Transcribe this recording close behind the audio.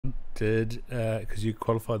Did because you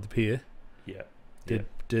qualified the peer? Yeah.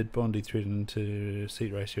 Did Bondi threaten to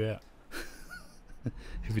seat race you out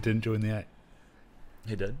if you didn't join the 8?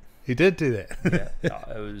 He did. He did do that. Yeah. No,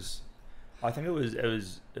 it was. I think it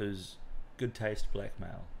was good taste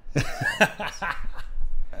blackmail.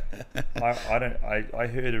 I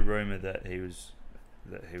heard a rumor that he was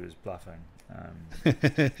bluffing.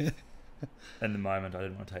 In the moment, I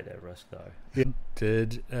didn't want to take that risk though. Yeah.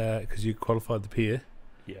 Did because you qualified the peer?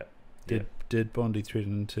 Yeah. Did Bondi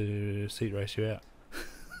threaten to seat race you out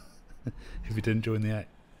if you didn't join the 8?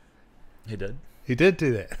 He did. He did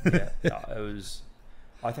do that. Yeah. No, it was.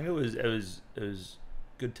 I think it was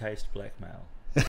good taste blackmail.